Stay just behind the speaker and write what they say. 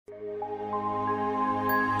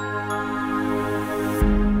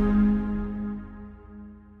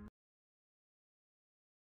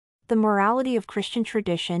The morality of Christian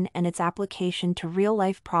tradition and its application to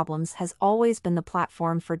real-life problems has always been the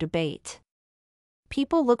platform for debate.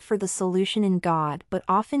 People look for the solution in God but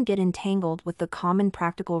often get entangled with the common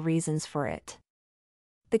practical reasons for it.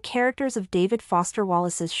 The characters of David Foster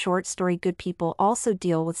Wallace's short story Good People also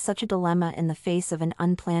deal with such a dilemma in the face of an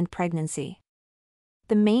unplanned pregnancy.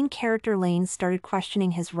 The main character Lane started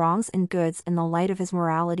questioning his wrongs and goods in the light of his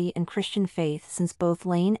morality and Christian faith since both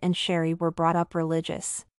Lane and Sherry were brought up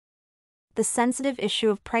religious. The sensitive issue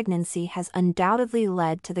of pregnancy has undoubtedly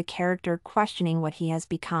led to the character questioning what he has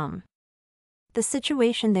become. The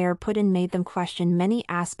situation they are put in made them question many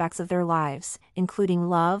aspects of their lives, including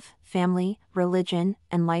love, family, religion,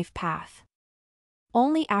 and life path.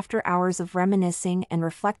 Only after hours of reminiscing and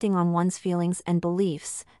reflecting on one's feelings and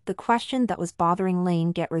beliefs, the question that was bothering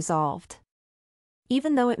Lane get resolved.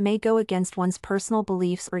 Even though it may go against one's personal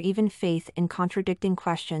beliefs or even faith in contradicting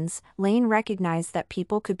questions, Lane recognized that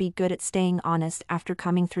people could be good at staying honest after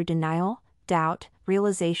coming through denial, doubt,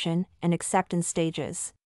 realization, and acceptance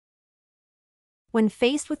stages. When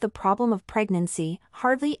faced with the problem of pregnancy,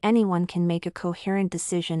 hardly anyone can make a coherent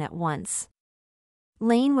decision at once.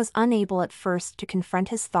 Lane was unable at first to confront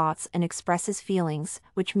his thoughts and express his feelings,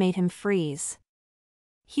 which made him freeze.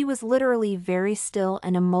 He was literally very still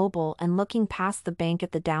and immobile and looking past the bank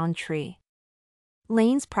at the downed tree.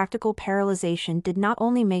 Lane's practical paralyzation did not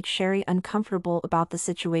only make Sherry uncomfortable about the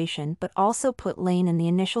situation but also put Lane in the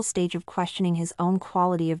initial stage of questioning his own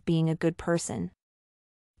quality of being a good person.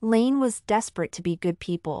 Lane was desperate to be good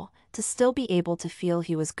people, to still be able to feel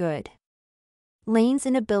he was good. Lane's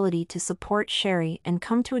inability to support Sherry and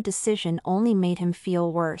come to a decision only made him feel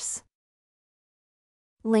worse.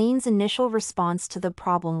 Lane's initial response to the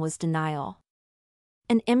problem was denial.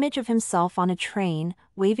 An image of himself on a train,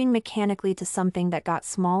 waving mechanically to something that got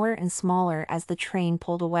smaller and smaller as the train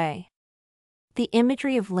pulled away. The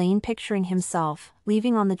imagery of Lane picturing himself,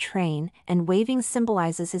 leaving on the train, and waving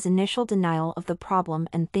symbolizes his initial denial of the problem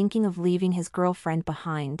and thinking of leaving his girlfriend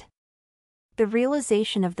behind. The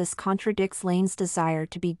realization of this contradicts Lane's desire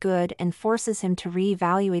to be good and forces him to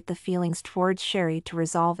reevaluate the feelings towards Sherry to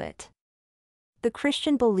resolve it. The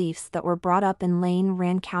Christian beliefs that were brought up in Lane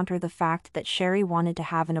ran counter the fact that Sherry wanted to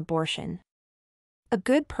have an abortion. A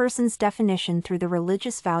good person's definition through the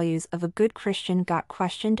religious values of a good Christian got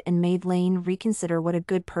questioned and made Lane reconsider what a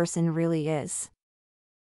good person really is.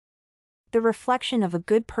 The reflection of a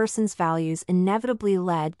good person's values inevitably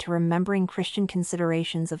led to remembering Christian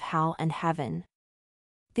considerations of hell and heaven.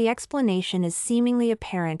 The explanation is seemingly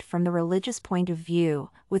apparent from the religious point of view,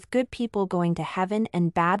 with good people going to heaven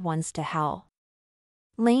and bad ones to hell.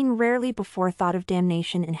 Lane rarely before thought of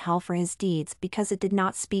damnation in hell for his deeds because it did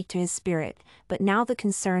not speak to his spirit, but now the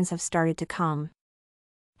concerns have started to come.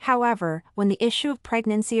 However, when the issue of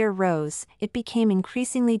pregnancy arose, it became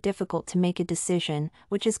increasingly difficult to make a decision,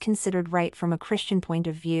 which is considered right from a Christian point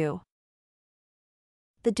of view.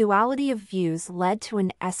 The duality of views led to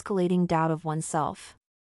an escalating doubt of oneself.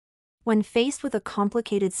 When faced with a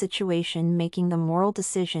complicated situation, making the moral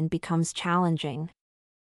decision becomes challenging.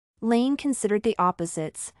 Lane considered the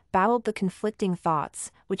opposites, battled the conflicting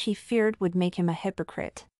thoughts, which he feared would make him a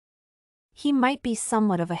hypocrite. He might be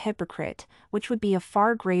somewhat of a hypocrite, which would be a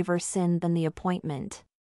far graver sin than the appointment.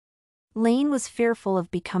 Lane was fearful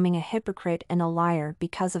of becoming a hypocrite and a liar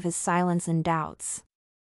because of his silence and doubts.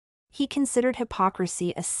 He considered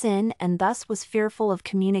hypocrisy a sin and thus was fearful of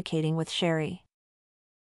communicating with Sherry.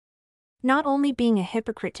 Not only being a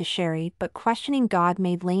hypocrite to Sherry but questioning God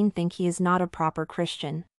made Lane think he is not a proper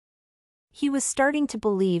Christian. He was starting to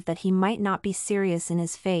believe that he might not be serious in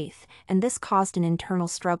his faith, and this caused an internal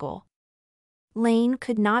struggle. Lane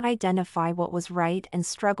could not identify what was right and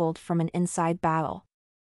struggled from an inside battle.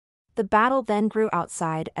 The battle then grew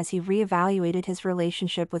outside as he reevaluated his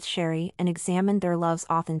relationship with Sherry and examined their love's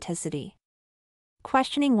authenticity.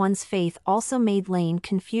 Questioning one's faith also made Lane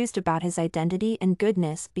confused about his identity and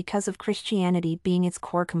goodness because of Christianity being its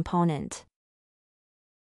core component.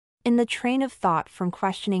 In the train of thought from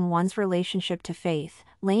questioning one's relationship to faith,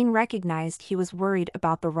 Lane recognized he was worried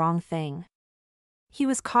about the wrong thing. He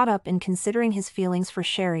was caught up in considering his feelings for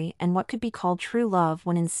Sherry and what could be called true love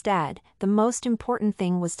when instead, the most important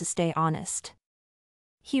thing was to stay honest.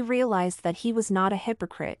 He realized that he was not a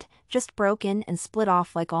hypocrite, just broken and split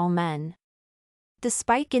off like all men.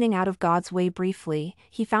 Despite getting out of God's way briefly,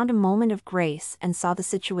 he found a moment of grace and saw the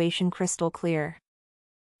situation crystal clear.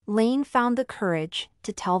 Lane found the courage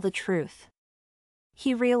to tell the truth.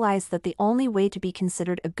 He realized that the only way to be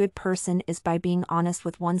considered a good person is by being honest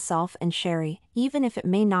with oneself and Sherry, even if it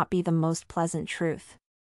may not be the most pleasant truth.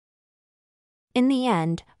 In the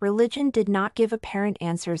end, religion did not give apparent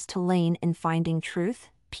answers to Lane in finding truth,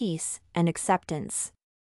 peace, and acceptance.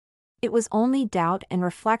 It was only doubt and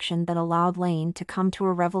reflection that allowed Lane to come to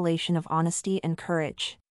a revelation of honesty and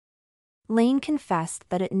courage. Lane confessed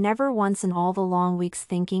that it never once in all the long weeks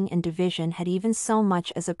thinking and division had even so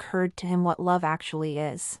much as occurred to him what love actually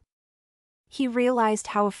is. He realized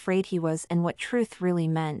how afraid he was and what truth really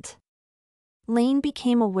meant. Lane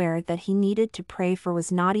became aware that he needed to pray for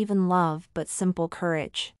was not even love but simple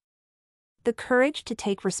courage. The courage to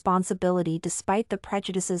take responsibility despite the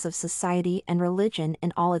prejudices of society and religion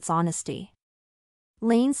in all its honesty.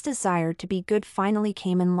 Lane's desire to be good finally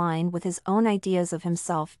came in line with his own ideas of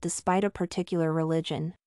himself despite a particular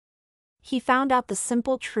religion. He found out the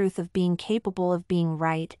simple truth of being capable of being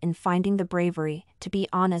right and finding the bravery to be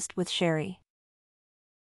honest with Sherry.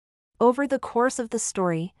 Over the course of the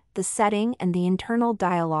story, the setting and the internal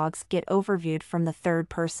dialogues get overviewed from the third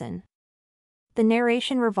person. The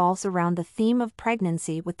narration revolves around the theme of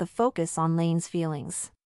pregnancy with the focus on Lane's feelings.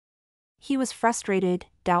 He was frustrated,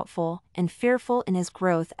 doubtful, and fearful in his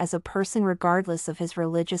growth as a person regardless of his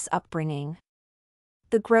religious upbringing.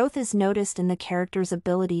 The growth is noticed in the character's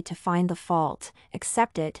ability to find the fault,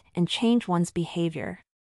 accept it, and change one's behavior.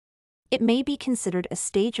 It may be considered a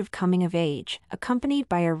stage of coming of age, accompanied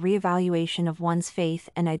by a reevaluation of one's faith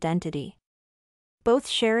and identity. Both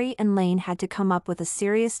Sherry and Lane had to come up with a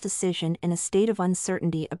serious decision in a state of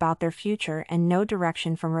uncertainty about their future and no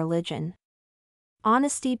direction from religion.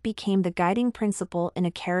 Honesty became the guiding principle in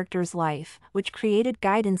a character's life, which created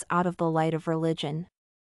guidance out of the light of religion.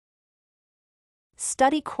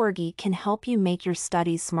 Study Corgi can help you make your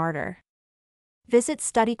studies smarter. Visit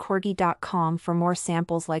studycorgi.com for more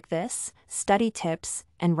samples like this, study tips,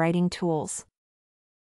 and writing tools.